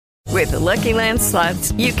With the Lucky Land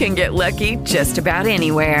Slots, you can get lucky just about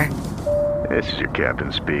anywhere. This is your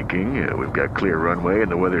captain speaking. We've got clear runway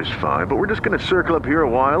and the weather's fine, but we're just going to circle up here a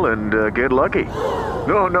while and get lucky.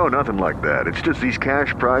 No, nothing like that. It's just these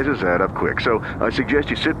cash prizes add up quick. So I suggest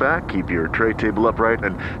you sit back, keep your tray table upright,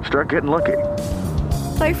 and start getting lucky.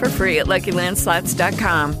 Play for free at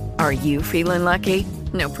LuckyLandSlots.com. Are you feeling lucky?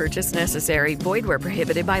 No purchase necessary. Void where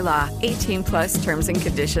prohibited by law. 18 plus terms and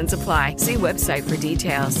conditions apply. See website for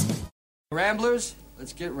details. Ramblers,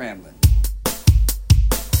 let's get rambling.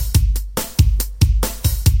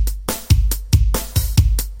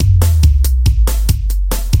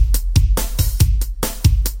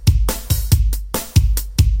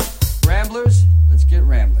 Ramblers, let's get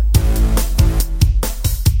rambling.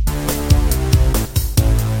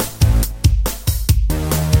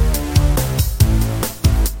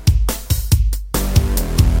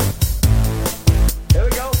 Here we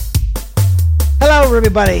go. Hello,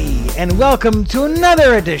 everybody, and welcome to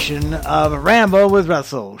another edition of Ramble with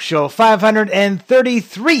Russell, show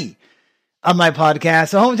 533 of my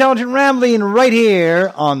podcast, The Home Intelligent Rambling, right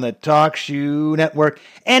here on the Talk Shoe Network,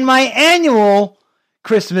 and my annual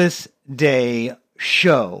Christmas Day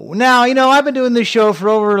show. Now, I've been doing this show for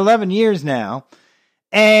over 11 years now,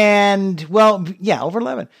 and, over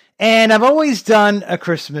 11. And I've always done a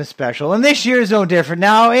Christmas special, and this year is no different.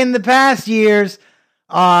 Now, in the past years,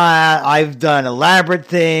 I've done elaborate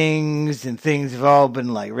things, and things have all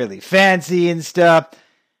been, really fancy and stuff.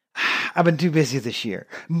 I've been too busy this year.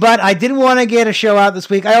 But I did want to get a show out this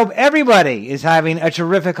week. I hope everybody is having a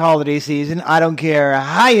terrific holiday season. I don't care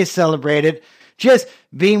how you celebrate it. Just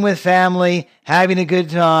being with family, having a good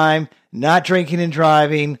time, not drinking and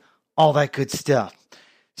driving, all that good stuff.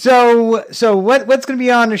 So what's going to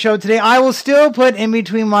be on the show today? I will still put in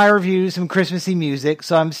between my reviews some Christmassy music,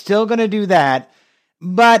 so I'm still going to do that.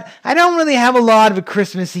 But I don't really have a lot of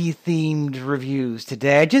Christmassy themed reviews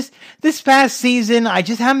today. This past season, I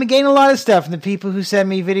just haven't been getting a lot of stuff from the people who send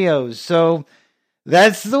me videos. So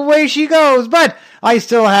that's the way she goes. But I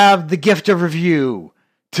still have the gift of review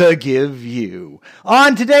to give you.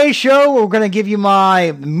 On today's show, we're going to give you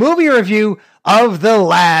my movie review of The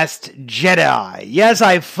Last Jedi. Yes,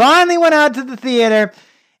 I finally went out to the theater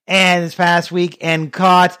and this past week and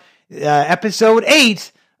caught episode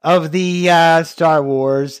 8 of the Star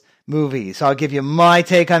Wars movie. So I'll give you my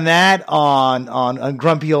take on that, on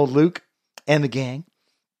grumpy old Luke and the gang.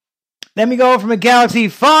 Then we go from a galaxy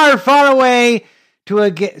far, far away to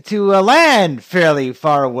a land fairly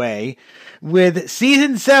far away with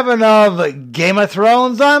Season 7 of Game of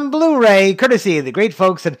Thrones on Blu-ray, courtesy of the great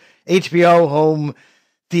folks at HBO Home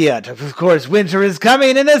Theater. Of course, winter is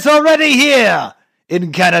coming, and it's already here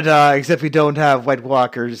in Canada, except we don't have White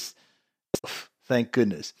Walkers. Thank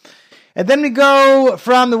goodness. And then we go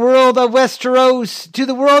from the world of Westeros to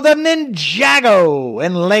the world of Ninjago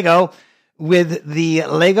and Lego with the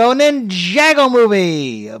Lego Ninjago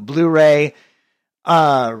movie, a Blu-ray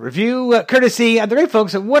review, courtesy of the great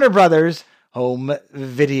folks at Warner Brothers Home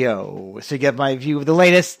Video. So you get my view of the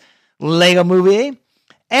latest Lego movie.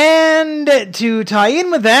 And to tie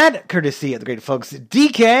in with that, courtesy of the great folks at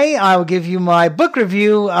DK, I will give you my book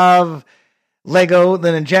review of Lego the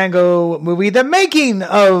Ninjago movie, the making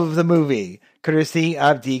of the movie, courtesy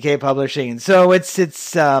of DK Publishing. So it's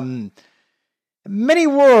many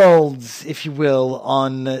worlds, if you will,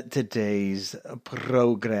 on today's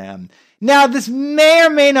program. Now, this may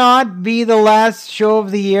or may not be the last show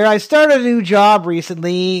of the year. I started a new job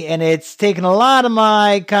recently, and it's taken a lot of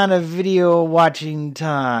my kind of video watching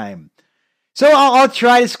time. So I'll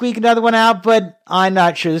try to squeak another one out, but I'm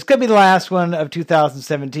not sure. This could be the last one of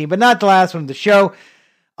 2017, but not the last one of the show.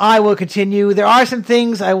 I will continue. There are some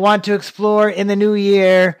things I want to explore in the new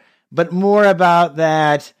year, but more about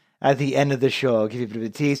that at the end of the show. I'll give you a bit of a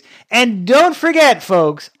tease. And don't forget,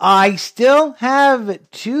 folks, I still have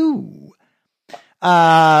two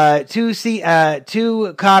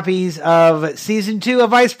copies of Season 2 of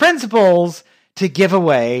Vice Principals to give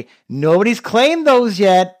away. Nobody's claimed those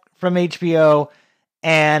yet from HBO,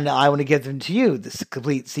 and I want to give them to you, this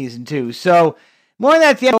complete Season 2. So, more on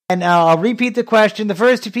that at the end, and I'll repeat the question. The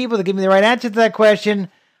first two people that give me the right answer to that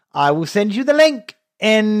question, I will send you the link,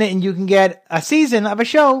 and you can get a season of a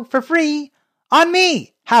show for free on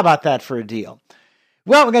me. How about that for a deal?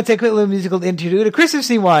 Well, we're going to take a quick little musical interlude, a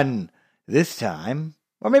Christmassy one this time,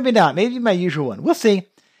 or maybe not, maybe my usual one. We'll see.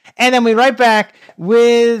 And then we'll be right back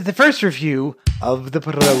with the first review of the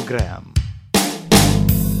program.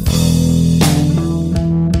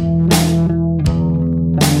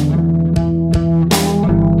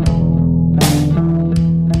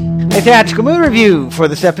 The theatrical movie review for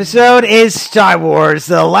this episode is Star Wars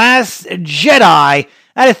The Last Jedi,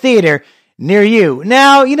 at a theater near you.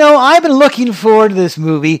 Now, I've been looking forward to this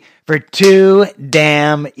movie for 2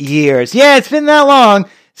 damn years. Yeah, it's been that long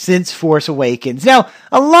since Force Awakens. Now,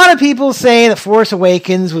 a lot of people say that Force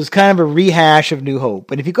Awakens was kind of a rehash of New Hope.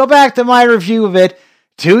 And if you go back to my review of it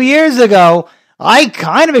 2 years ago, I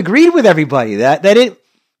kind of agreed with everybody that it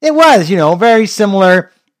was, very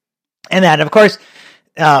similar. And that, of course,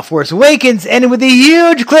 Force Awakens ended with a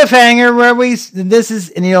huge cliffhanger where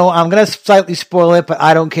I'm going to slightly spoil it, but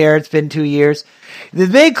I don't care. It's been 2 years. The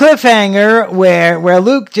big cliffhanger where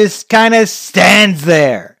Luke just kind of stands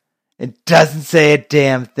there and doesn't say a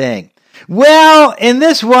damn thing. Well, in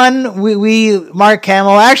this one, Mark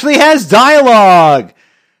Hamill actually has dialogue.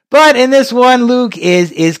 But in this one, Luke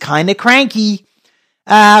is kind of cranky.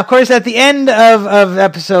 Of course, at the end of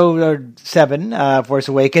episode 7, Force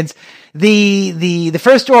Awakens, the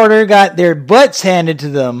First Order got their butts handed to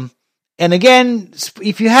them. And again,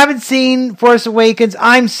 if you haven't seen Force Awakens,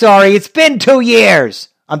 I'm sorry, it's been 2 years.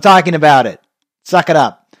 I'm talking about it. Suck it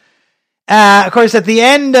up. Of course, at the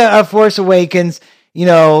end of Force Awakens,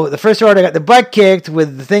 the First Order got the butt kicked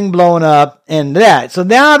with the thing blowing up and that. So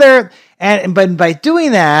now but by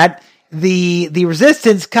doing that, the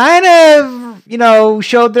Resistance kind of,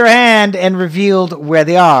 showed their hand and revealed where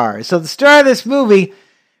they are. So the start of this movie,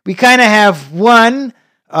 we kind of have 1,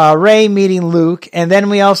 Rey meeting Luke, and then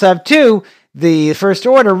we also have 2, the First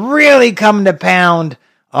Order really coming to pound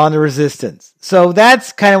on the Resistance. So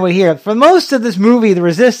that's kind of what here. For most of this movie, the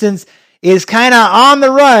Resistance is kind of on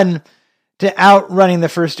the run to outrunning the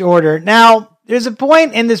First Order. Now, there's a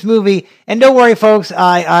point in this movie, and don't worry, folks,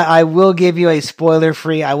 I will give you a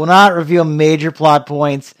spoiler-free. I will not reveal major plot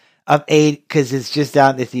points of 8 because it's just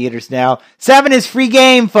out in the theaters now. 7 is free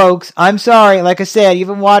game, folks. I'm sorry. Like I said, you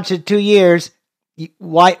haven't watched it 2 years.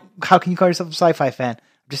 Why? How can you call yourself a sci-fi fan?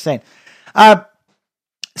 I'm just saying.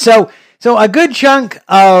 So a good chunk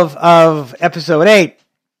of episode 8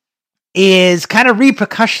 is kind of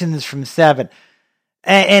repercussions from 7.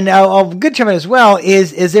 And a good chunk of it as well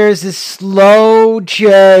is there's this slow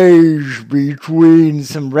change between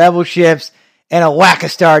some rebel ships and a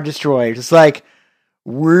whack-a-star destroyer. It's like,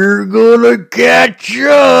 we're gonna catch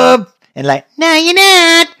up. And like, no, you're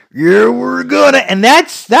not. Yeah, we're gonna. And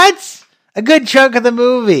that's a good chunk of the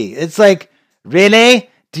movie. It's like, really?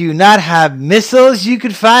 Do you not have missiles you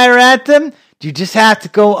could fire at them? Do you just have to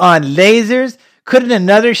go on lasers? Couldn't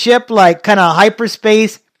another ship, like, kind of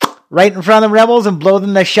hyperspace right in front of the rebels and blow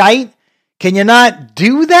them to shite? Can you not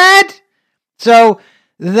do that? So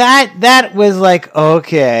that was like,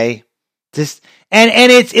 okay. Just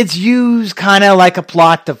and it's used kind of like a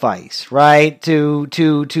plot device, right? To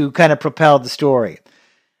kind of propel the story.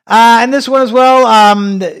 And this one as well,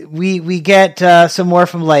 we get some more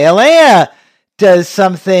from Leia. Leia does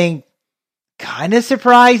something kind of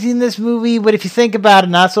surprising in this movie, but if you think about it,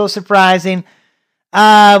 not so surprising.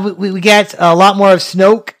 We get a lot more of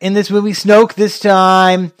Snoke in this movie. Snoke this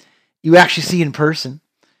time, you actually see in person.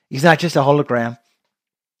 He's not just a hologram.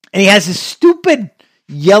 And he has this stupid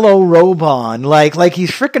yellow robe on, like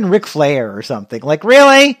he's freaking Ric Flair or something. Like,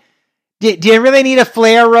 really? Do you really need a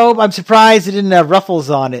Flair robe? I'm surprised it didn't have ruffles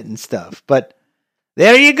on it and stuff. But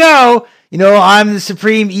there you go. I'm the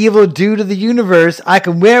supreme evil dude of the universe. I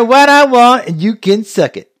can wear what I want and you can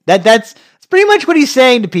suck it. That's pretty much what he's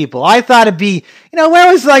saying to people. I thought it'd be,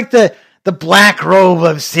 where was like the black robe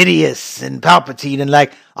of Sidious and Palpatine and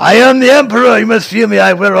like, I am the Emperor, you must feel me,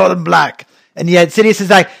 I wear all in black. And yet Sidious is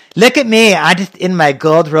like, look at me, I'm just in my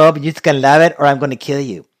gold robe and you're just gonna love it or I'm gonna kill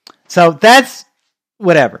you. So that's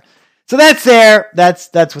whatever. So that's there. That's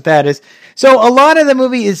what that is. So a lot of the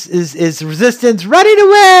movie is Resistance running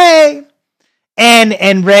away.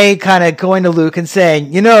 And Rey kind of going to Luke and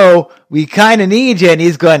saying, we kind of need you. And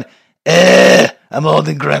he's going, I'm old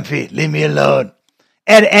and grumpy. Leave me alone.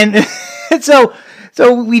 And so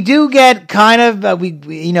we do get kind of,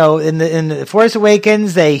 in the Force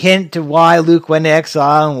Awakens, they hint to why Luke went to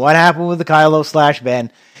exile and what happened with the Kylo /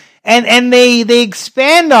 Ben. And they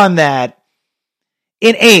expand on that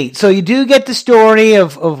in 8. So you do get the story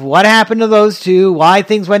of what happened to those two, why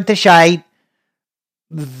things went to shite.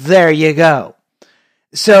 There you go.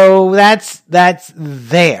 So that's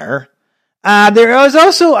there. There was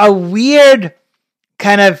also a weird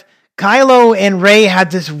kind of Kylo and Rey had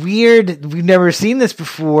this weird, we've never seen this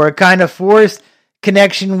before, kind of forced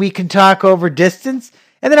connection. We can talk over distance.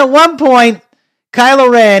 And then at one point,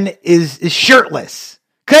 Kylo Ren is shirtless.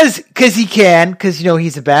 Cause he can, cause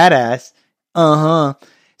he's a badass.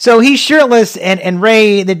 So he's shirtless and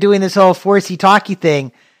Rey, they're doing this whole forcey talky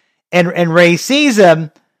thing. And Rey sees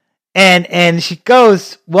him and she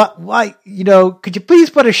goes, why, could you please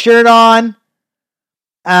put a shirt on?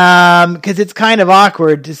 Because it's kind of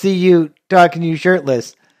awkward to see you talking to you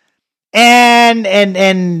shirtless. And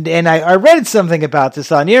I read something about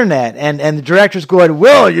this on the internet, and the director's going,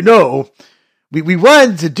 well, we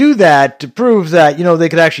wanted to do that to prove that, they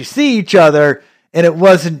could actually see each other, and it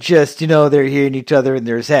wasn't just, they're hearing each other in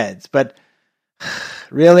their heads. But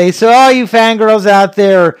really? So all you fangirls out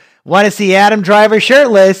there want to see Adam Driver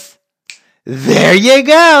shirtless, there you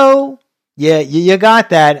go. Yeah, you got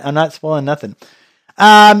that. I'm not spoiling nothing.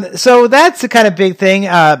 So that's the kind of big thing.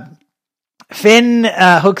 Finn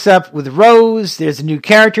hooks up with Rose. There's a new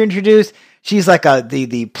character introduced. She's like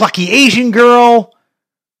the plucky Asian girl,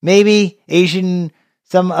 maybe Asian,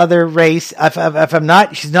 some other race. If I'm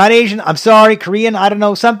not, she's not Asian. I'm sorry, Korean. I don't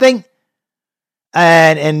know, something.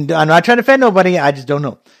 And I'm not trying to offend nobody. I just don't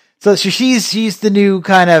know. So she's the new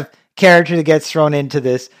kind of character that gets thrown into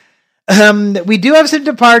this. We do have some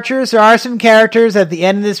departures. There are some characters at the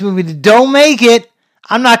end of this movie that don't make it.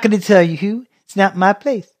 I'm not going to tell you who. It's not my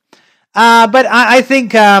place. But I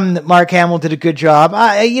think Mark Hamill did a good job.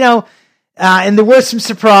 And there were some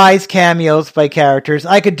surprise cameos by characters.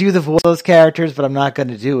 I could do the voice of those characters, but I'm not going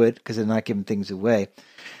to do it because I'm not giving things away.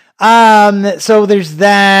 So there's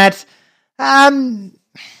that. And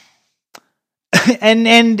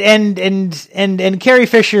Carrie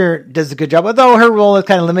Fisher does a good job, although her role is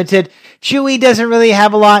kind of limited. Chewie doesn't really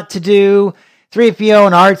have a lot to do. 3PO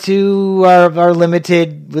and R2 are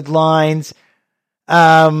limited with lines.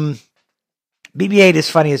 BB-8 is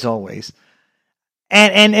funny as always.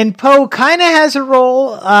 And Poe kind of has a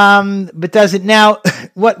role, but doesn't. Now,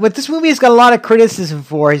 what this movie has got a lot of criticism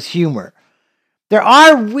for is humor. There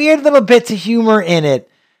are weird little bits of humor in it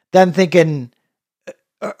that I'm thinking,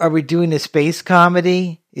 are we doing a space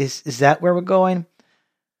comedy? Is that where we're going?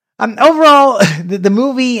 Overall, the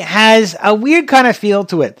movie has a weird kind of feel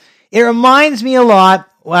to it. It reminds me a lot,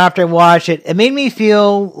 after I watched it, it made me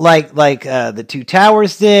feel like the Two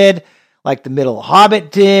Towers did, like the Middle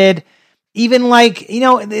Hobbit did, even like,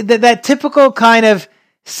 that typical kind of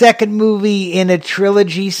second movie in a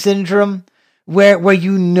trilogy syndrome where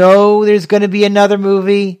there's going to be another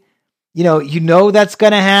movie, that's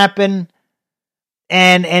going to happen.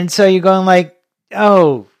 And so you're going like,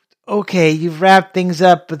 oh, okay, you've wrapped things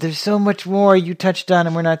up, but there's so much more you touched on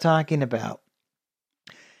and we're not talking about.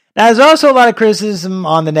 Now, there's also a lot of criticism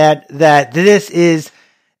on the net that this is,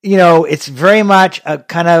 it's very much a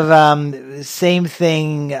kind of same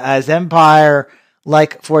thing as Empire,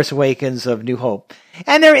 like Force Awakens of New Hope.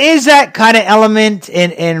 And there is that kind of element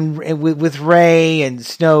with Rey and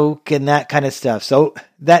Snoke and that kind of stuff. So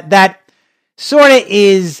that sort of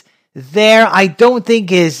is there. I don't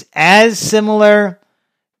think is as similar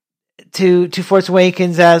to Force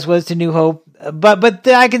Awakens as was to New Hope, but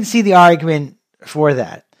I can see the argument for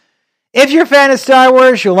that. If you're a fan of Star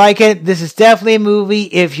Wars, you'll like it. This is definitely a movie.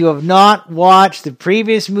 If you have not watched the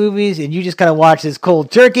previous movies and you just kind of watch this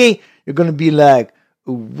cold turkey, you're going to be like,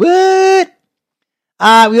 what?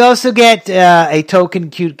 We also get a token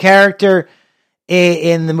cute character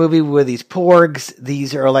in the movie with these porgs.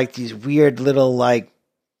 These are like these weird little,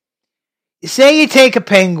 say you take a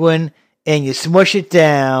penguin and you smush it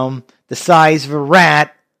down the size of a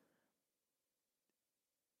rat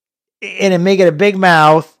and make it a big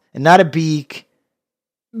mouth and not a beak,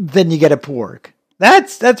 then you get a porg.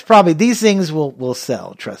 That's probably, these things will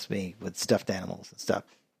sell, trust me, with stuffed animals and stuff.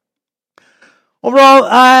 Overall,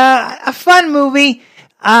 a fun movie.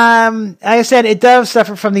 Like I said, it does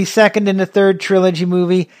suffer from the second and the third trilogy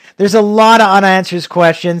movie. There's a lot of unanswered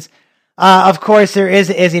questions. Of course, there is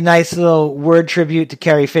a nice little word tribute to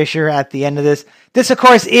Carrie Fisher at the end of this. This, of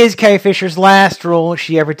course, is Carrie Fisher's last role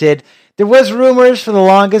she ever did. There was rumors for the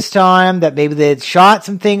longest time that maybe they had shot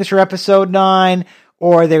some things for episode 9,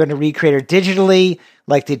 or they're going to recreate her digitally,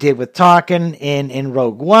 like they did with Tarkin in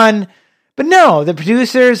Rogue One. But no, the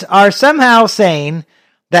producers are somehow saying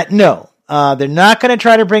that no, they're not going to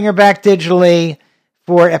try to bring her back digitally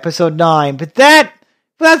for episode 9. But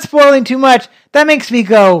without spoiling too much, that makes me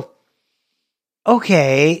go,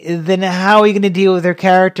 okay, then how are you going to deal with her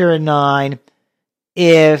character in 9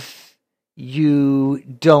 if you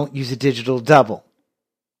don't use a digital double?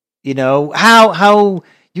 How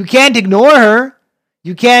you can't ignore her.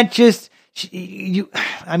 You can't just,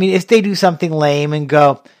 if they do something lame and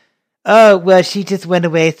go, oh, well, she just went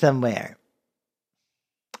away somewhere.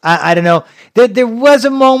 I don't know. There was a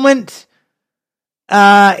moment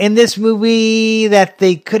in this movie that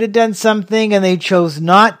they could have done something and they chose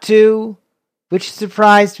not to, which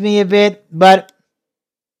surprised me a bit, but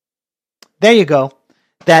there you go.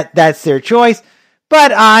 That's their choice.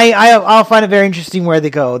 But I'll find it very interesting where they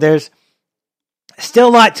go. There's still a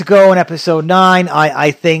lot to go in episode 9.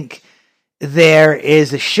 I think there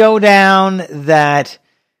is a showdown that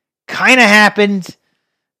kind of happened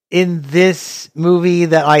in this movie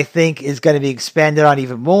that I think is going to be expanded on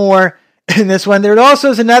even more in this one. There also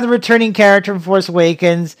is another returning character from Force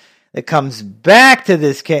Awakens that comes back to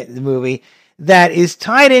this movie that is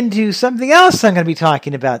tied into something else I'm going to be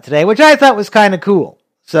talking about today, which I thought was kind of cool.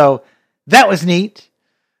 So that was neat,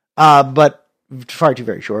 but far too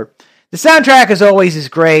very short. The soundtrack, as always, is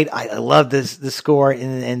great. I love the score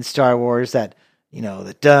in Star Wars, that, you know,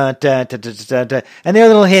 the dun, dun, dun, dun, dun, dun, and there are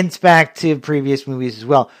little hints back to previous movies as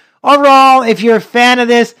well. Overall, if you're a fan of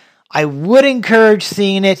this, I would encourage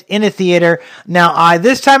seeing it in a theater. Now,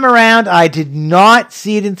 this time around, I did not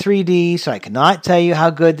see it in 3D, so I cannot tell you how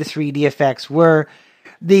good the 3D effects were.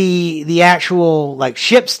 The actual, like,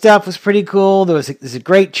 ship stuff was pretty cool. There's a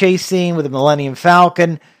great chase scene with the Millennium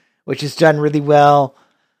Falcon, which is done really well.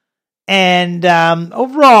 And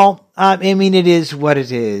overall, I mean, it is what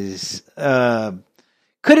it is.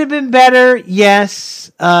 Could have been better,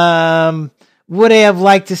 yes. Would I have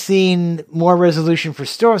liked to seen more resolution for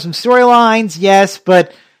some storylines? Yes,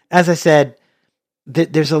 but as I said,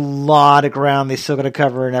 there's a lot of ground they still got to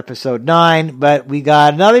cover in episode 9, but we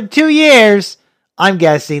got another 2 years, I'm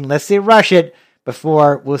guessing, let's say rush it,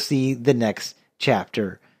 before we'll see the next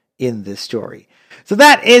chapter in this story. So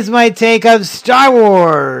that is my take of Star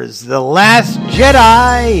Wars: The Last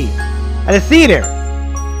Jedi at a theater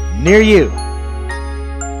near you.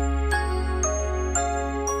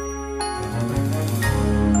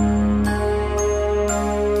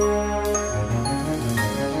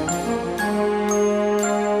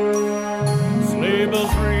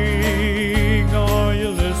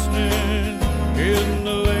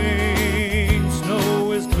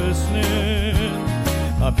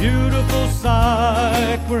 Beautiful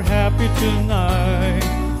sight, we're happy tonight,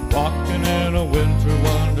 walking in a winter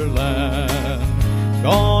wonderland.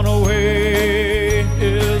 Gone away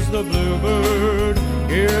is the bluebird,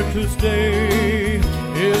 here to stay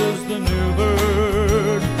is the new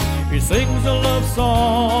bird. He sings a love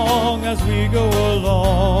song as we go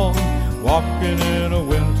along, walking in a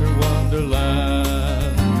winter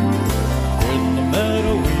wonderland. In the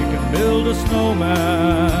meadow we can build a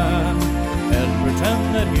snowman and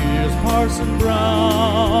pretend that he is Parson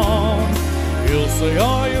Brown. He'll say,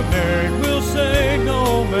 are you married? We'll say,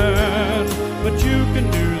 no, man, but you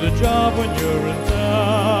can do the job when you're in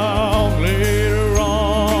town. Later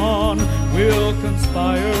on, we'll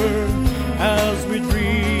conspire as we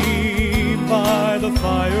dream by the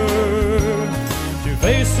fire to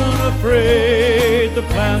face unafraid the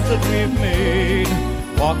plans that we've made,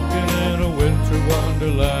 walking in a winter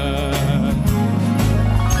wonderland.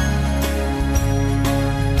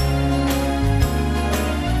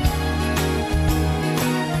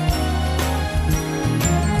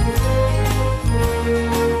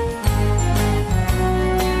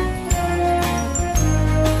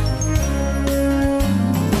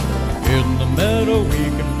 We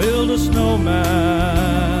can build a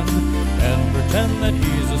snowman and pretend that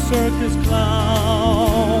he's a circus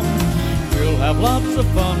clown. We'll have lots of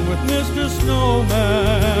fun with Mr.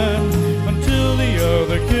 Snowman until the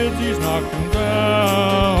other kids he's knocking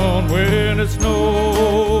down. When it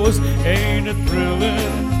snows, ain't it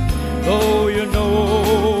thrilling? Though your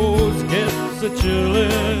nose gets a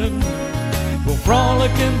chillin', we'll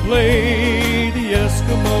frolic and play the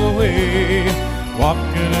Eskimo way,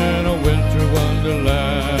 walking in a winter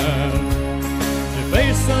wonderland. To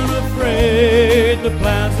face unafraid the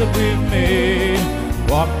plans that we've made,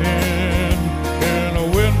 walking in a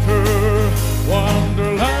winter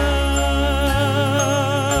wonderland.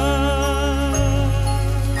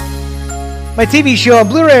 My TV show and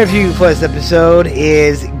Blu-ray review for this episode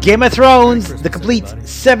is Game of Thrones, the complete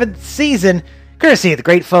 7th season, courtesy of the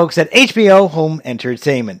great folks at HBO Home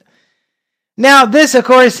Entertainment. Now, this, of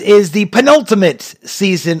course, is the penultimate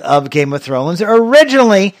season of Game of Thrones.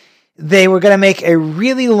 Originally, they were going to make a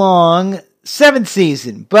really long 7th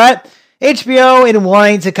season, but HBO, in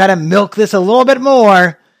wanting to kind of milk this a little bit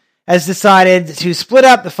more, has decided to split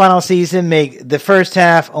up the final season, make the first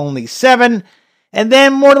half only 7, and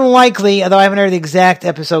then more than likely, although I haven't heard the exact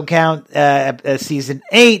episode count, season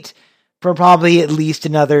 8, for probably at least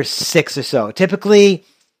another 6 or so. Typically,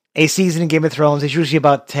 a season in Game of Thrones is usually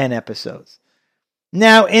about 10 episodes.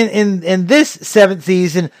 Now, in this 7th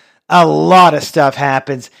season, a lot of stuff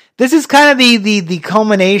happens. This is kind of the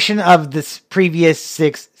culmination of the previous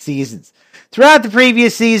 6 seasons. Throughout the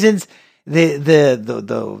previous seasons,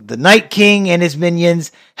 the Night King and his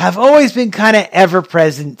minions have always been kind of ever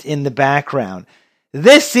present in the background.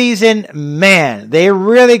 This season, man, they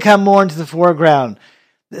really come more into the foreground.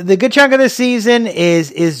 The good chunk of this season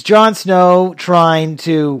is Jon Snow trying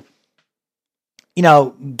to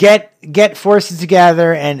get forces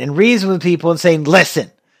together and reason with people and saying,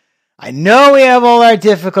 listen, I know we have all our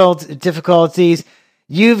difficulties.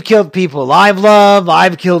 You've killed people I've loved.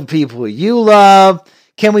 I've killed people you love.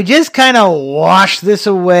 Can we just kind of wash this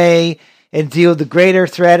away and deal with the greater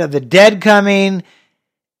threat of the dead coming,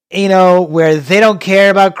 where they don't care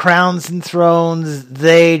about crowns and thrones.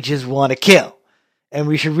 They just want to kill. And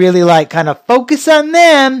we should really kind of focus on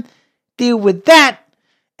them, deal with that,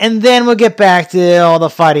 and then we'll get back to all the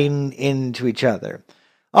fighting into each other.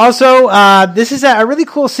 Also, this is a really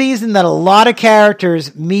cool season that a lot of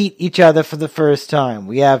characters meet each other for the first time.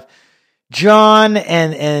 We have Jon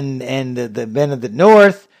and the Men of the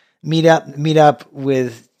North meet up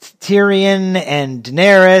with Tyrion and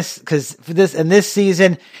Daenerys, because in this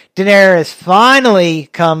season, Daenerys finally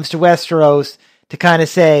comes to Westeros to kind of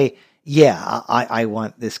say, yeah, I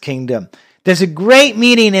want this kingdom. There's a great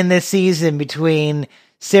meeting in this season between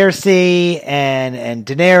Cersei and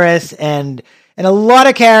Daenerys, and a lot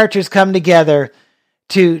of characters come together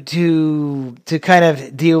to kind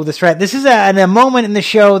of deal with this threat. This is a moment in the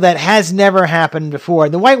show that has never happened before.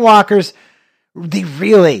 The White Walkers, they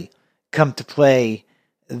really come to play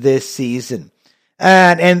this season.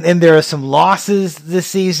 And there are some losses this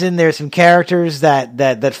season. There are some characters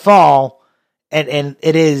that fall, and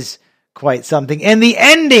it is quite something. And the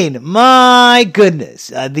ending, my goodness,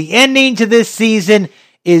 the ending to this season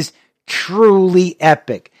is truly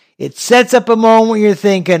epic. It sets up a moment where you're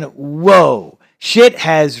thinking, whoa, shit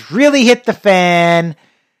has really hit the fan.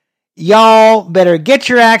 Y'all better get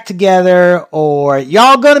your act together or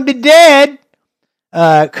y'all gonna be dead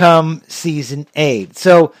come season 8.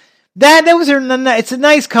 So it's a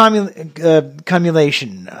nice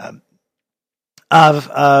cumulation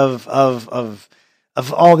of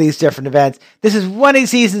all these different events. This is one of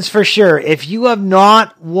these seasons for sure. If you have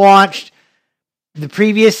not watched the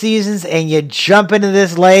previous seasons and you jump into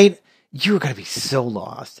this late, you're going to be so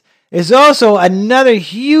lost. There's also another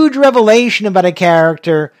huge revelation about a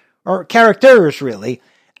character, or characters really,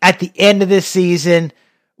 at the end of this season,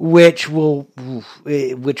 which will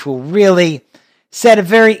really set a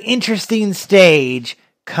very interesting stage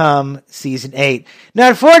come season 8. Now,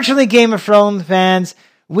 unfortunately, Game of Thrones fans,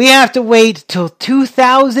 we have to wait till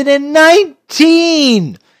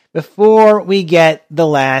 2019 before we get the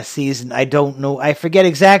last season. I don't know. I forget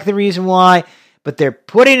exactly the reason why, but they're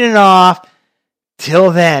putting it off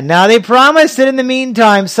till then. Now, they promised that in the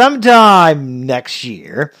meantime, sometime next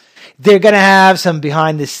year, they're going to have some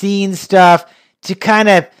behind-the-scenes stuff to kind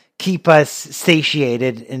of keep us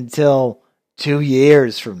satiated until 2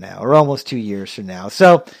 years from now, or almost 2 years from now.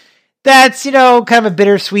 So that's, kind of a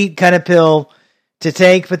bittersweet kind of pill to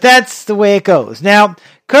take, but that's the way it goes. Now,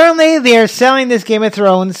 currently, they are selling this Game of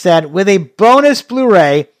Thrones set with a bonus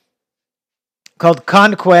Blu-ray called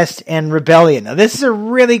Conquest and Rebellion. Now, this is a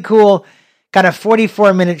really cool kind of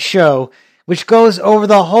 44-minute show, which goes over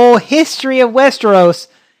the whole history of Westeros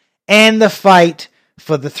and the fight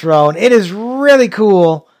for the throne. It is really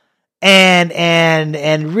cool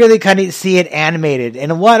and really kind of see it animated.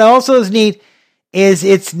 And what also is neat is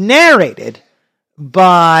it's narrated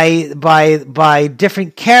by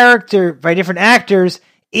different actors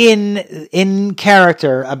in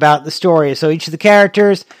character about the story. So each of the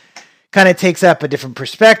characters kind of takes up a different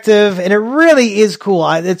perspective, and it really is cool.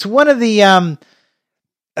 It's one of the a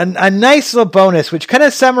nice little bonus which kind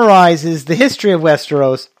of summarizes the history of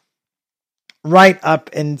Westeros right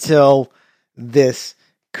up until this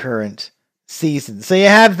current season. So you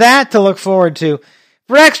have that to look forward to.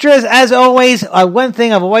 For extras, as always, one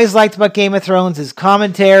thing I've always liked about Game of Thrones is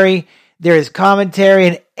commentary. There is commentary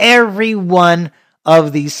in every one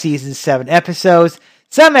of these season 7 episodes.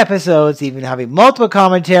 Some episodes even having multiple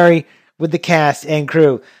commentary with the cast and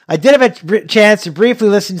crew. I did have a chance to briefly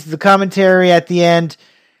listen to the commentary at the end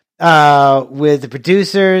with the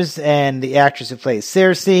producers and the actress who plays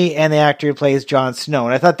Cersei and the actor who plays Jon Snow.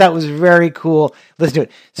 And I thought that was very cool. Listen to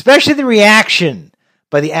it. Especially the reaction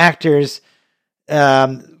by the actors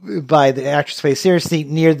by the actress who plays Cersei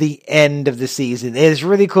near the end of the season. It is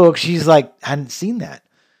really cool because she's like, I hadn't seen that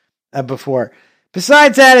before.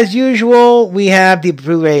 Besides that, as usual, we have the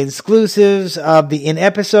Blu-ray exclusives of the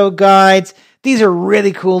in-episode guides. These are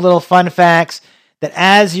really cool little fun facts that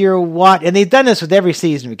as you're watching, and they've done this with every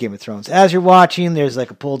season of Game of Thrones. As you're watching, there's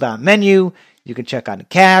like a pull-down menu. You can check on the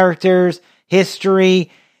characters,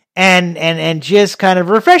 history, and just kind of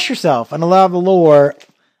refresh yourself on a lot of the lore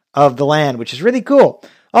of the land, which is really cool.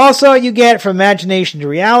 Also, you get From Imagination to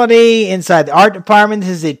Reality inside the art department.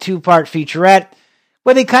 This is a 2-part featurette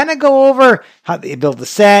where they kind of go over how they build the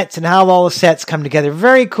sets and how all the sets come together.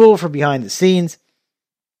 Very cool for behind the scenes.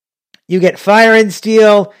 You get Fire and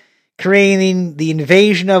Steel, creating the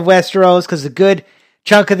invasion of Westeros, because a good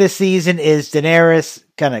chunk of this season is Daenerys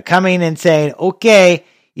kind of coming and saying, okay,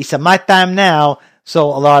 it's my time now. So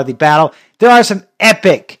a lot of the battle, there are some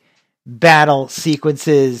epic battle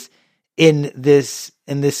sequences in this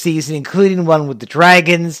season, including one with the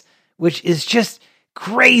dragons, which is just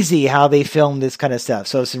crazy how they filmed this kind of stuff.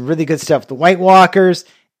 So some really good stuff. The White Walkers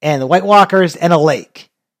and a lake.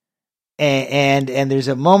 And there's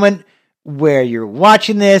a moment where you're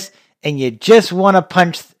watching this and you just want to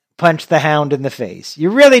punch the Hound in the face.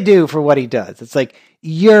 You really do, for what he does. It's like,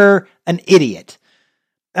 you're an idiot.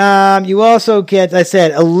 You also get, I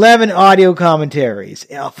said, 11 audio commentaries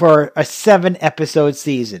for a 7-episode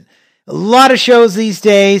season. A lot of shows these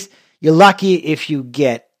days. You're lucky if you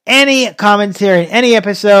get any commentary in any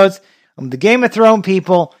episodes. The Game of Thrones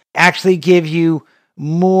people actually give you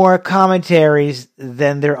more commentaries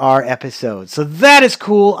than there are episodes. So that is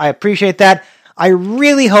cool. I appreciate that. I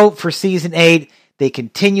really hope for season 8 they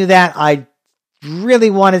continue that. I really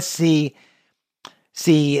want to see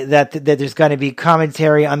that there's going to be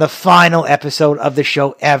commentary on the final episode of the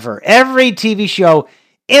show ever. Every TV show,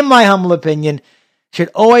 in my humble opinion, should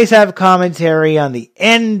always have commentary on the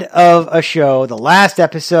end of a show, the last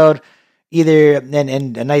episode, either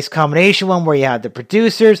and a nice combination one where you have the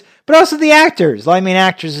producers, but also the actors,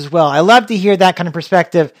 actors as well. I love to hear that kind of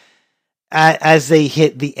perspective as they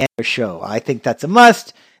hit the end of the show. I think that's a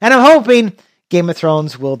must, and I'm hoping Game of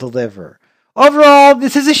Thrones will deliver. Overall,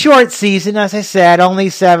 this is a short season, as I said, only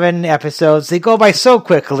 7 episodes. They go by so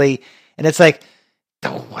quickly, and it's like,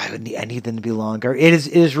 oh, I need them to be longer. It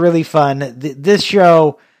is really fun. This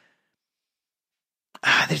show,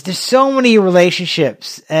 there's so many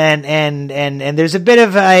relationships, and there's a bit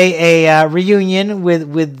of a reunion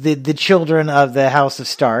with the children of the House of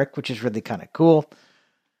Stark, which is really kind of cool.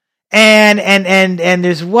 And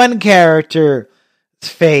there's one character's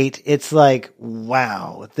fate. It's like,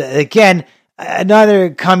 wow. Again, another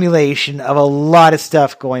cumulation of a lot of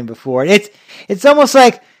stuff going before it. It's almost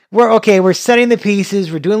like we're setting the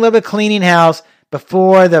pieces, we're doing a little bit of cleaning house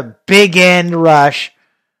before the big end rush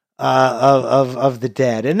of the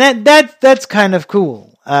dead. And that's kind of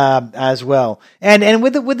cool as well. And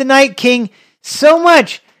with the Night King, so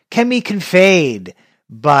much can be conveyed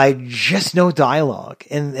by just no dialogue.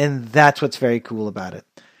 And that's what's very cool about it.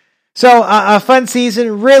 So, a fun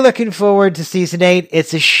season. Really looking forward to season 8.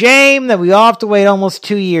 It's a shame that we all have to wait almost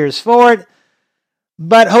 2 years for it.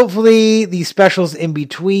 But hopefully, the specials in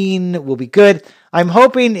between will be good. I'm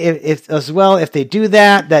hoping, if they do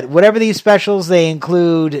that whatever these specials they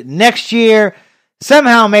include next year,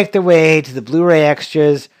 somehow make their way to the Blu-ray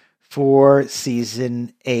extras for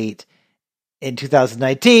season 8 in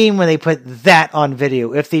 2019 when they put that on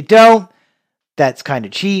video. If they don't, that's kind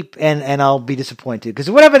of cheap, and I'll be disappointed. Because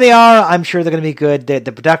whatever they are, I'm sure they're going to be good.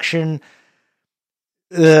 The production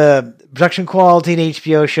quality in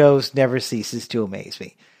HBO shows never ceases to amaze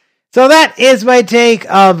me. So that is my take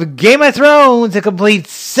of Game of Thrones, a complete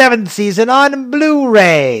 7th season on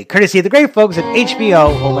Blu-ray, courtesy of the great folks at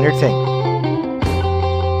HBO Home Entertainment.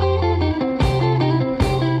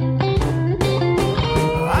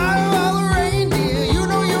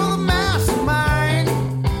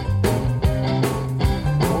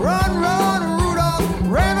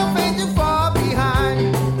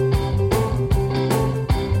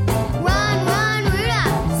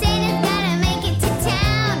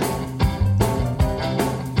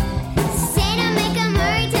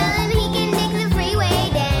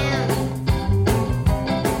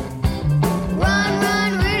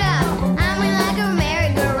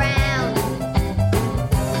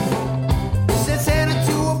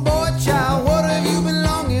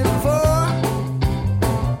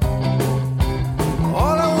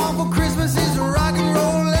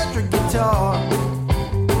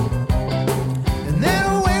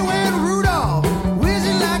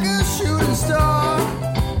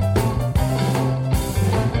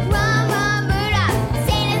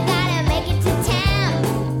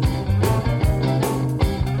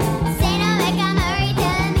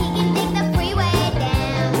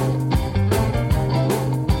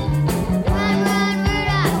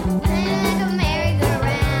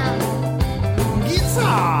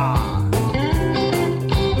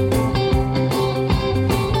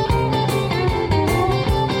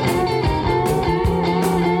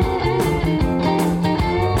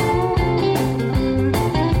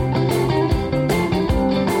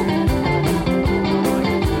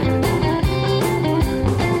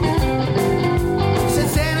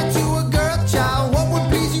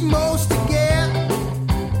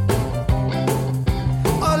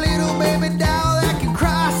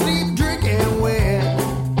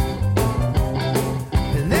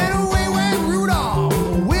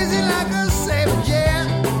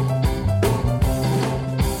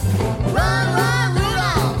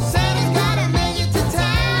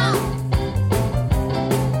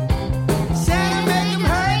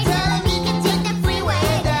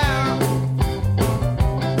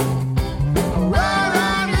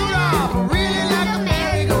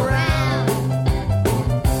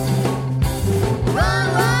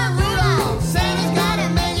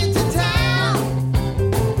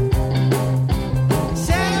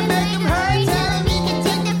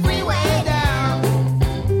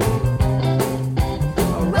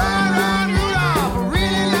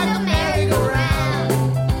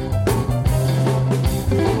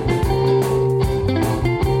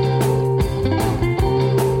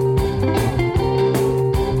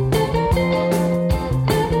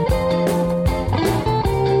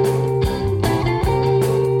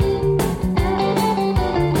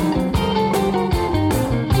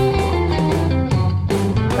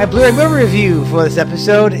 My Blu-ray movie review for this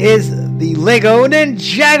episode is the Lego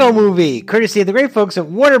Ninjago movie, courtesy of the great folks at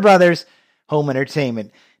Warner Brothers Home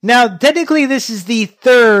Entertainment. Now, technically, this is the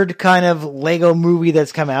third kind of Lego movie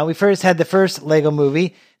that's come out. We first had the first Lego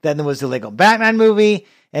movie, then there was the Lego Batman movie,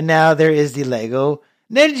 and now there is the Lego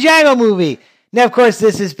Ninjago movie. Now, of course,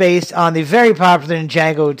 this is based on the very popular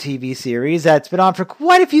Ninjago TV series that's been on for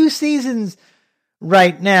quite a few seasons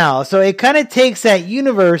right now. So it kind of takes that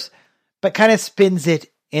universe, but kind of spins it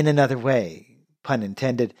in another way, pun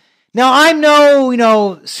intended. Now, I'm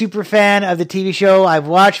no, super fan of the TV show. I've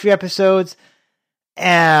watched a few episodes,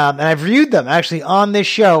 and I've reviewed them, actually, on this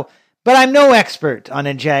show, but I'm no expert on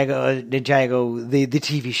Ninjago, the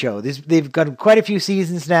TV show. They've got quite a few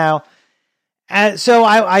seasons now, and so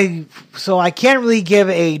I can't really give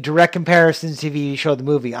a direct comparison to the TV show, the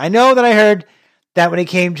movie. I know that I heard that when it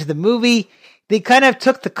came to the movie, they kind of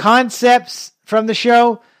took the concepts from the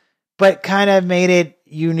show, but kind of made it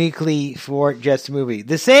uniquely for just a movie.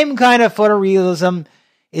 The same kind of photorealism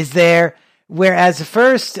is there, whereas the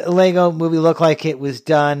first Lego movie looked like it was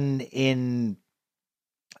done in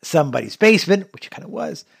somebody's basement, which it kind of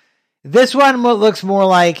was. This one looks more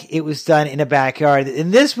like it was done in a backyard.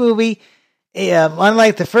 In this movie,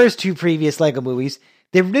 unlike the first two previous Lego movies,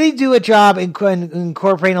 they really do a job in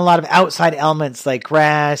incorporating a lot of outside elements like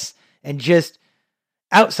grass and just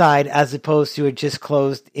outside as opposed to a just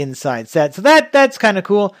closed inside set. So that's kind of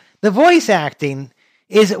cool. The voice acting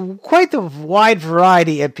is quite the wide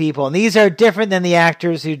variety of people, and these are different than the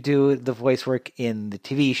actors who do the voice work in the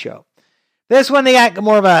TV show. This one, they act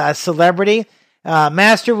more of a celebrity.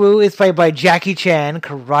 Master Wu is played by Jackie Chan,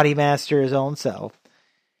 Karate Master his own self.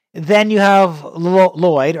 Then you have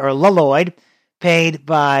Lloyd, played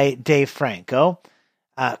by Dave Franco.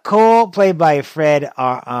 Cole, played by Fred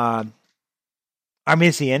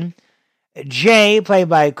Armisian. Jay, played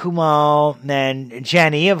by Kumail, and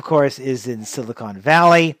Jenny, of course, is in Silicon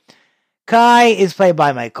Valley. Kai is played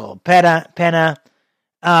by Michael Pena.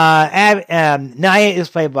 Naya is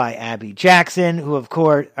played by Abby Jackson,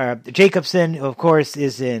 Jacobson, who of course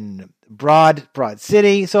is in Broad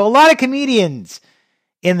City. So a lot of comedians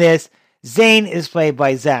in this. Zane is played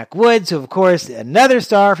by Zach Woods, who of course another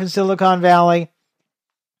star from Silicon Valley.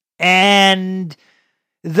 And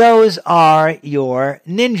those are your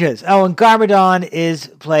ninjas. Oh, and Garmadon is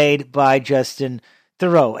played by Justin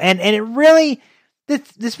Theroux. And it really,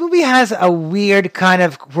 this movie has a weird kind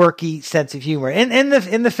of quirky sense of humor. In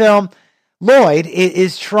the film, Lloyd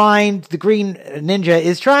the Green Ninja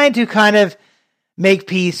is trying to kind of make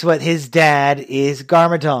peace with his dad is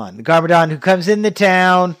Garmadon. Garmadon, who comes into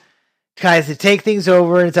town, tries to take things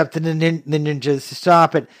over, and it's up to the ninjas to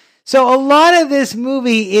stop it. So a lot of this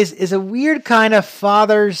movie is a weird kind of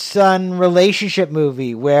father-son relationship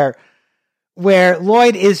movie where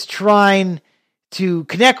Lloyd is trying to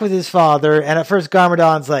connect with his father, and at first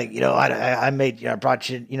Garmadon's like, I brought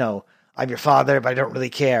you, I'm your father, but I don't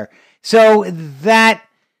really care. So that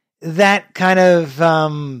kind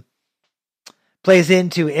of plays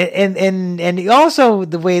into it, and also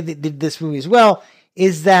the way they did this movie as well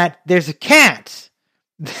is that there's a cat,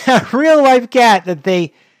 a real life cat that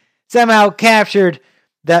they somehow captured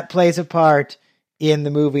that plays a part in the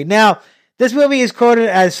movie. Now, this movie is quoted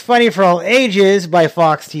as funny for all ages by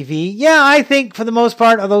Fox TV. Yeah, I think for the most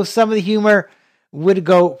part, although some of the humor would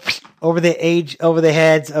go over the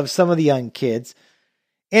heads of some of the young kids.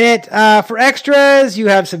 In it, for extras, you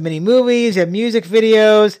have some mini movies, you have music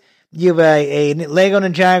videos, you have a Lego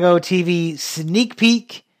Ninjago TV sneak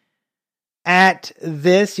peek at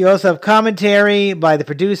this. You also have commentary by the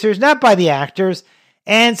producers, not by the actors,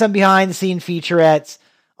 and some behind-the-scenes featurettes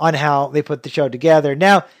on how they put the show together.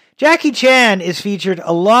 Now, Jackie Chan is featured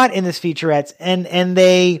a lot in this featurettes, and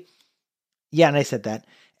they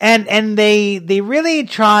really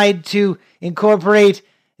tried to incorporate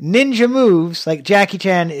ninja moves, like Jackie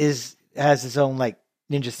Chan has his own like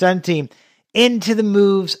ninja stunt team, into the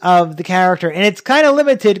moves of the character, and it's kind of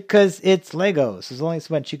limited because it's Legos. There's only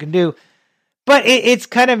so much you can do, but it's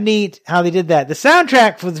kind of neat how they did that. The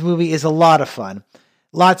soundtrack for this movie is a lot of fun.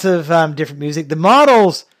 Lots of different music. The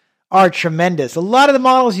models are tremendous. A lot of the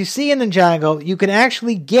models you see in Ninjago, you can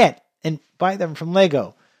actually get and buy them from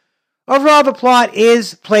Lego. Overall, the plot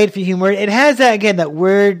is played for humor. It has that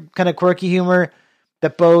weird kind of quirky humor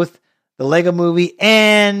that both the Lego movie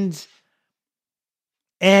and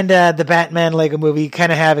the Batman Lego movie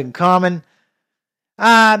kind of have in common.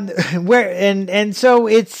 So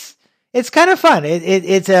it's kind of fun.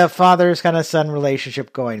 It's a father's kind of son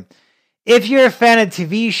relationship going. If you're a fan of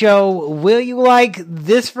TV show, will you like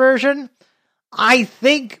this version? I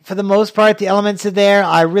think for the most part, the elements are there.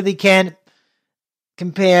 I really can't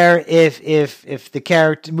compare if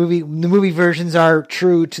the movie versions are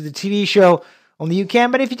true to the TV show. Only you can.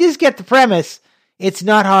 But if you just get the premise, it's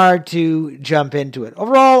not hard to jump into it.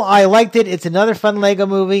 Overall, I liked it. It's another fun Lego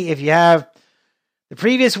movie. If you have the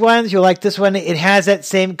previous ones, you'll like this one. It has that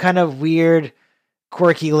same kind of weird,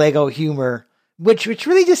 quirky Lego humor, which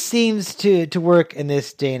really just seems to work in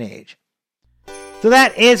this day and age. So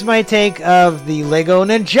that is my take of the Lego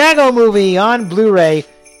Ninjago movie on Blu-ray,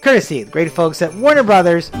 courtesy of the great folks at Warner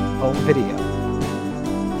Brothers Home Video.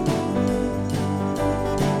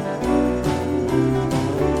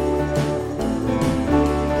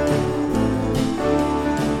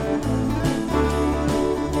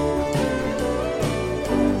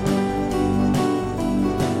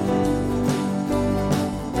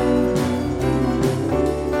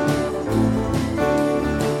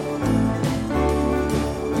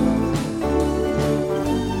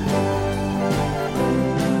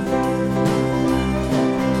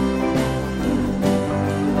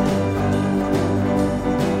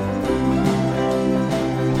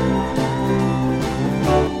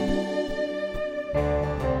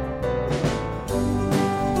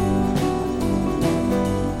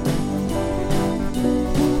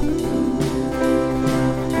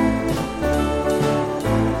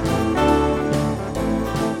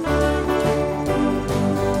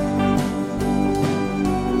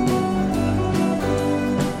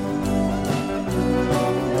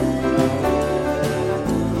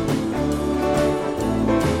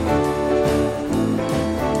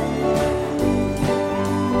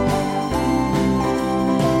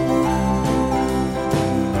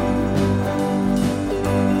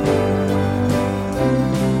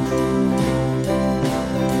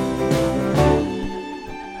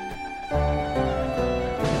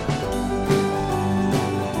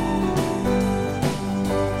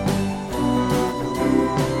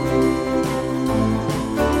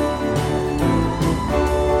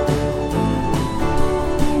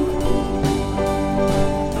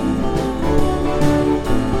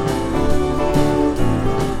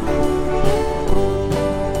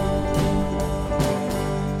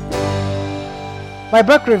 My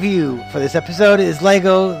book review for this episode is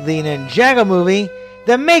Lego The Ninjago Movie,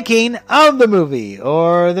 The Making of the Movie,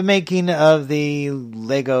 or The Making of the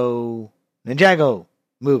Lego Ninjago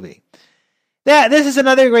Movie. This is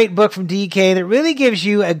another great book from DK that really gives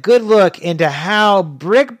you a good look into how,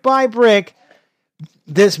 brick by brick,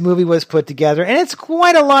 this movie was put together. And it's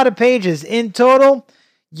quite a lot of pages. In total,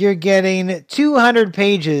 you're getting 200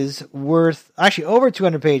 pages worth, actually over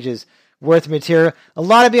 200 pages worth of material. A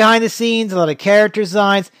lot of behind the scenes, a lot of character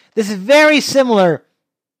designs. This is very similar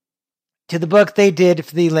to the book they did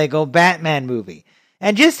for the Lego Batman movie.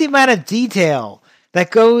 And just the amount of detail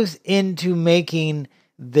that goes into making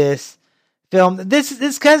this film. This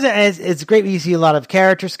because it's great when you see a lot of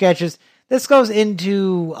character sketches. This goes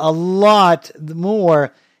into a lot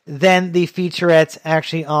more than the featurettes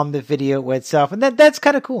actually on the video itself. And that's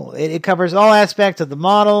kind of cool. It covers all aspects of the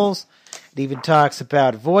models. It even talks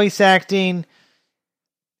about voice acting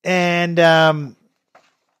and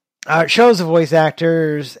shows the voice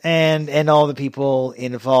actors and all the people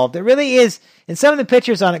involved. It really is, and some of the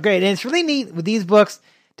pictures on it, great. And it's really neat with these books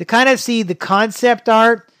to kind of see the concept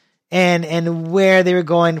art and where they were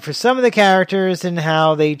going for some of the characters and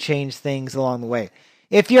how they changed things along the way.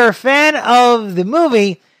 If you're a fan of the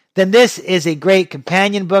movie, then this is a great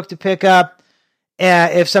companion book to pick up.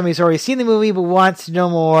 If somebody's already seen the movie but wants to know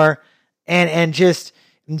more, and just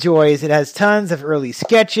enjoys. It has tons of early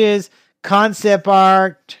sketches, concept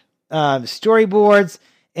art, storyboards,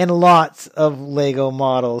 and lots of Lego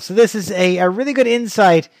models. So this is a really good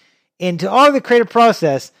insight into all the creative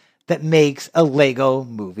process that makes a Lego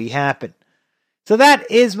movie happen. So that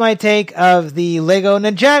is my take of the Lego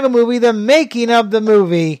Ninjago movie, The Making of the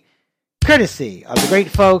Movie, courtesy of the great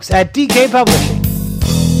folks at DK Publishing.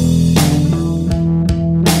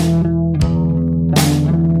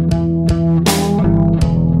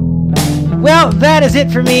 Well, that is it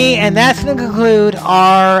for me, and that's going to conclude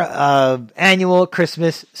our annual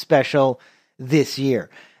Christmas special this year.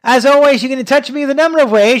 As always, you can get in touch with me in a number of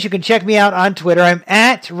ways. You can check me out on Twitter. I'm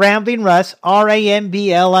at RamblingRuss,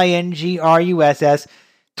 RamblingRuss.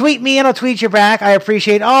 Tweet me, and I'll tweet you back. I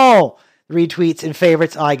appreciate all the retweets and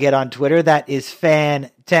favorites I get on Twitter. That is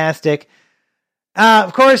fantastic.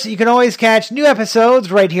 Of course, you can always catch new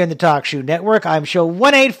episodes right here in the Talk Shoe Network. I'm show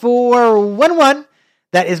 18411.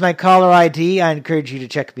 That is my caller ID. I encourage you to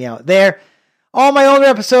check me out there. All my older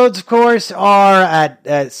episodes, of course, are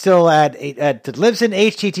still at Libsyn,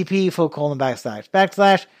 http://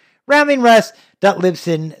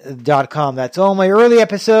 ramblingrust.libsyn.com. That's all my early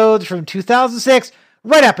episodes from 2006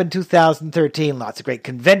 right up in 2013. Lots of great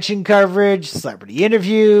convention coverage, celebrity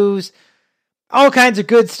interviews, all kinds of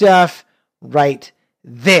good stuff right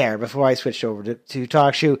there before I switched over to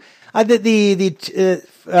TalkShoe.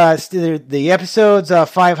 The episodes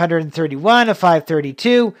 531 of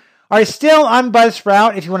 532 are still on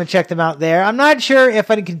Buzzsprout if you want to check them out there. I'm not sure if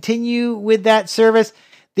I can continue with that service.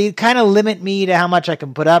 They kind of limit me to how much I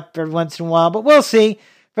can put up every once in a while, but we'll see.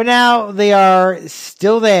 For now, they are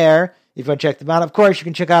still there if you want to check them out. Of course, you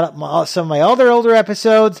can check out some of my older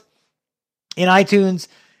episodes in iTunes,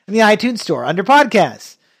 in the iTunes store under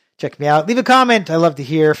podcasts. Check me out. Leave a comment. I love to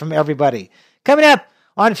hear from everybody. Coming up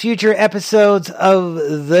on future episodes of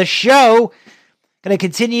the show, going to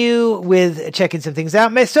continue with checking some things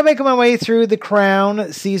out. Still making my way through The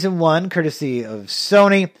Crown Season 1, courtesy of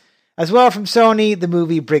Sony. As well from Sony, the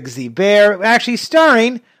movie Brigsy Bear, actually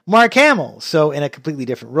starring Mark Hamill, so in a completely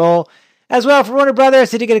different role. As well for Warner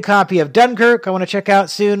Brothers, I did get a copy of Dunkirk I want to check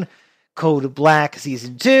out soon. Code Black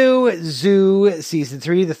Season 2, Zoo Season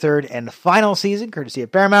 3, the third and final season, courtesy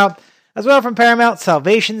of Paramount. As well from Paramount,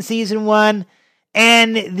 Salvation Season 1,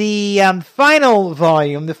 and the final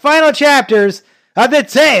volume, the final chapters of the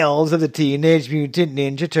Tales of the Teenage Mutant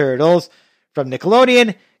Ninja Turtles from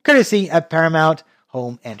Nickelodeon, courtesy of Paramount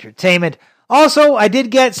Home Entertainment. Also, I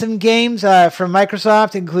did get some games from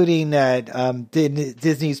Microsoft, including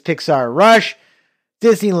Disney's Pixar Rush,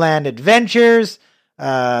 Disneyland Adventures,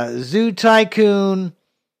 Zoo Tycoon,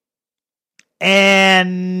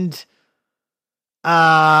 and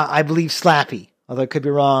I believe Slappy, although I could be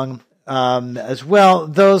wrong as well.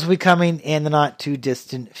 Those will be coming in the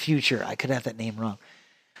not-too-distant future. I could have that name wrong.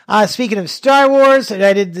 Speaking of Star Wars,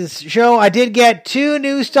 I did this show. I did get 2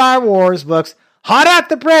 new Star Wars books, hot off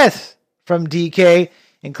the press from DK,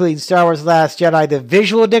 including Star Wars The Last Jedi, the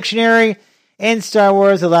Visual Dictionary, and Star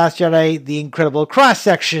Wars The Last Jedi, the Incredible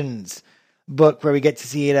Cross-Sections book, where we get to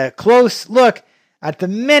see a close look at the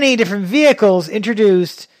many different vehicles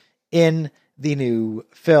introduced in the new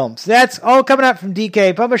film. So that's all coming up from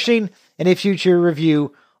DK Publishing in a future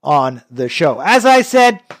review on the show. As I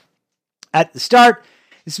said at the start,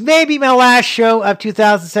 this may be my last show of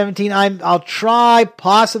 2017. I'll try,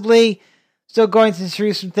 possibly, still going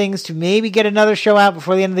through some things to maybe get another show out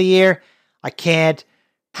before the end of the year. I can't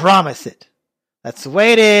promise it. That's the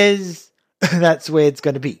way it is. That's the way it's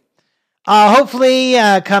going to be. Hopefully,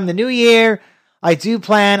 come the new year, I do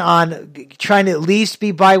plan on trying to at least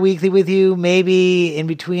be bi-weekly with you. Maybe in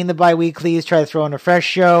between the bi-weeklies, try to throw in a fresh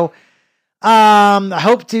show. I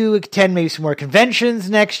hope to attend maybe some more conventions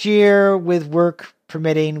next year with work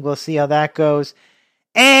permitting. We'll see how that goes.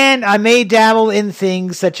 And I may dabble in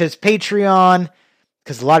things such as Patreon,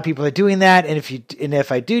 because a lot of people are doing that. And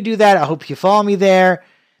if I do that, I hope you follow me there.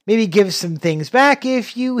 Maybe give some things back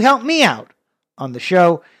if you help me out on the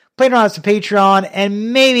show. Playing around with some Patreon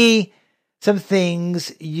and maybe some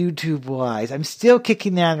things YouTube-wise. I'm still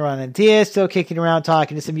kicking around ideas, still kicking around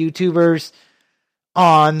talking to some YouTubers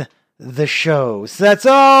on the show. So that's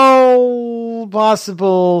all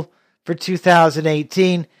possible for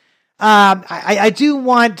 2018. I do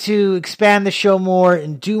want to expand the show more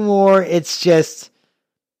and do more. It's just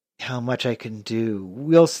how much I can do.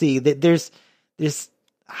 We'll see. There's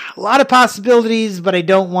a lot of possibilities, but I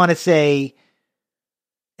don't want to say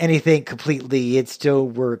anything completely. It still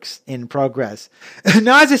works in progress.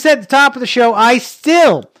 Now, as I said at the top of the show, I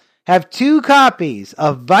still have 2 copies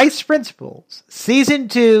of Vice Principals Season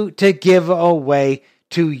 2 to give away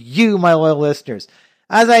to you, my loyal listeners.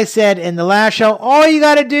 As I said in the last show, all you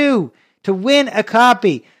got to do to win a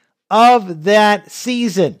copy of that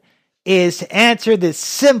season is to answer this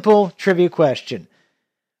simple trivia question.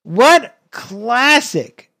 What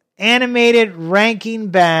classic animated Rankin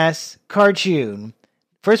Bass cartoon,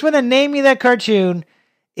 first one to name me that cartoon,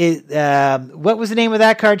 is what was the name of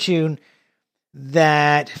that cartoon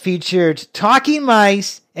that featured talking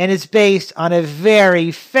mice and is based on a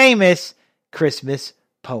very famous Christmas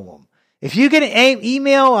poem? If you can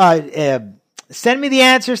email, send me the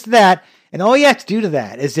answers to that, and all you have to do to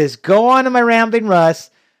that is just go on to my Rambling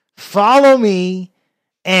Russ, follow me,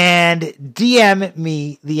 and DM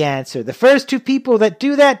me the answer. The first 2 people that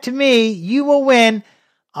do that to me, you will win.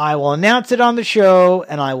 I will announce it on the show,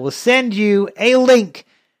 and I will send you a link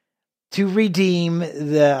to redeem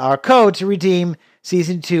our code to redeem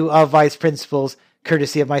Season 2 of Vice Principals,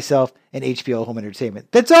 courtesy of myself and HBO Home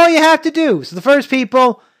Entertainment. That's all you have to do. So the first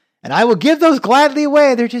people, and I will give those gladly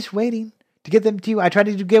away. They're just waiting to get them to you. I try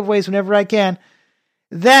to do giveaways whenever I can.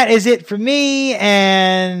 That is it for me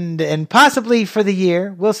and possibly for the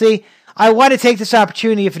year. We'll see. I want to take this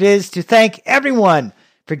opportunity, if it is, to thank everyone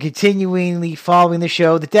for continually following the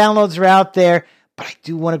show. The downloads are out there. but I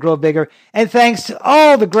do want to grow bigger. And thanks to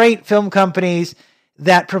all the great film companies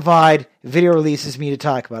that provide video releases for me to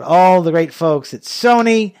talk about. All the great folks at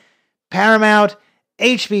Sony, Paramount,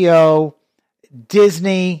 HBO,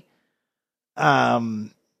 Disney,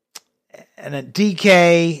 and at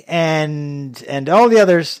DK, and all the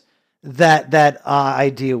others that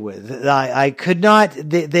I deal with. I could not.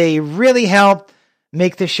 They really help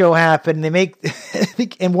make the show happen. They make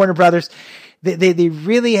and Warner Brothers. They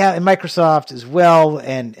really have, and Microsoft as well,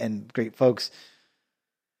 and great folks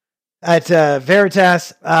at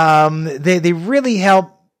Veritas. They really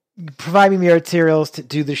help provide me materials to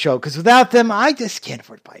do the show, because without them, I just can't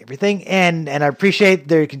afford to buy everything. And I appreciate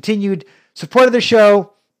their continued support of the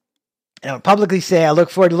show. And I'll publicly say I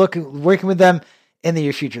look forward to working with them in the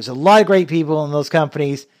near future. There's a lot of great people in those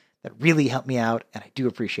companies that really help me out, and I do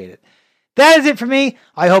appreciate it. That is it for me.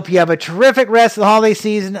 I hope you have a terrific rest of the holiday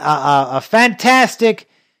season, a fantastic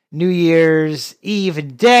New Year's Eve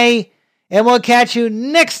and day, and we'll catch you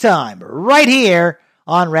next time right here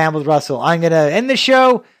on Ramble with Russell. I'm going to end the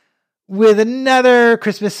show with another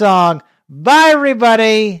Christmas song. Bye,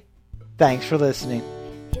 everybody. Thanks for listening.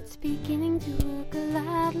 It's beginning to look a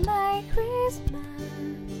lot like Christmas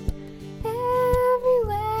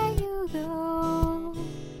everywhere you go.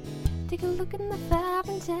 Take a look at my 5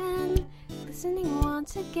 and 10, glistening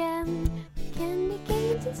once again. We can be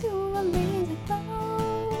games into a lazy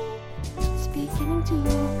glow. It's beginning to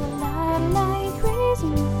look a lot like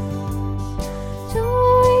Christmas.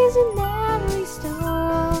 Toys in every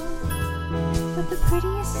store, but the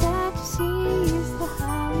prettiest sight to see is the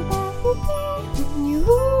holly that will be when you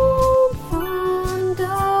own front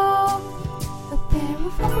door. A pair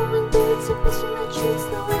of rolling boots, a personal treats,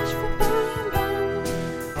 the wish for by and then.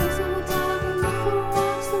 Things that will die and look for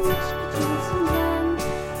rocks, the wish for jeans and then.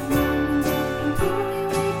 And mom and dad can really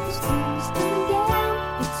wait for school to start again.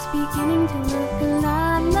 It's beginning to look a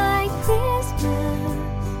lot like Christmas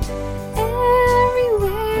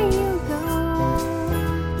everywhere you go.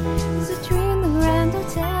 There's a tree in the Grand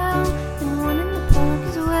Hotel and one in the park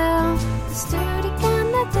as well. The sturdy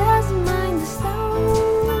kind that doesn't mind the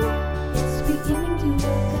snow. It's beginning to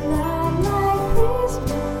look a lot like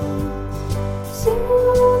Christmas.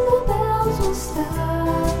 Soon the bells will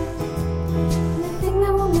start, and the thing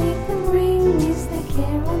that will make them ring is the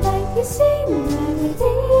carol that you sing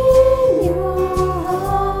within your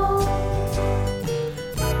heart.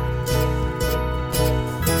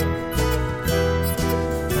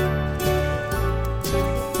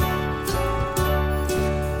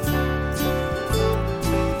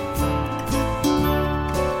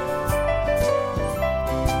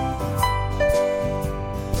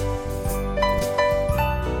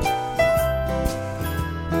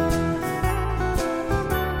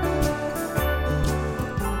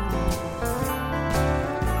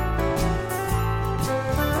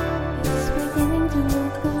 It's beginning to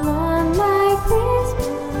look a lot like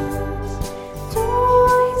Christmas.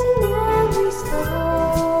 Toys in every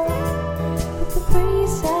store, but the pretty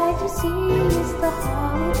sight to see is the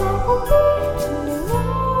holly that will be when you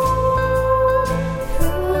own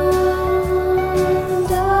front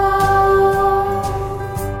door.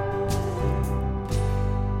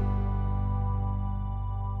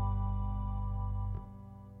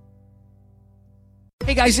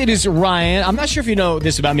 Hey guys, it is Ryan. I'm not sure if you know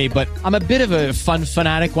this about me, but I'm a bit of a fun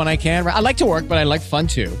fanatic when I can. I like to work, but I like fun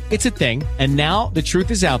too. It's a thing. And now the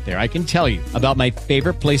truth is out there. I can tell you about my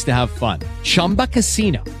favorite place to have fun. Chumba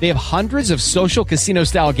Casino. They have hundreds of social casino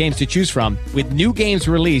style games to choose from with new games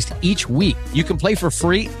released each week. You can play for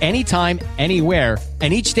free anytime, anywhere.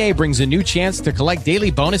 And each day brings a new chance to collect daily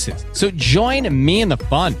bonuses. So join me in the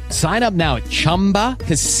fun. Sign up now at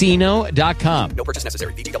ChumbaCasino.com. No purchase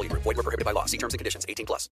necessary. VGW Group. Void where prohibited by law. See terms and conditions. 18+.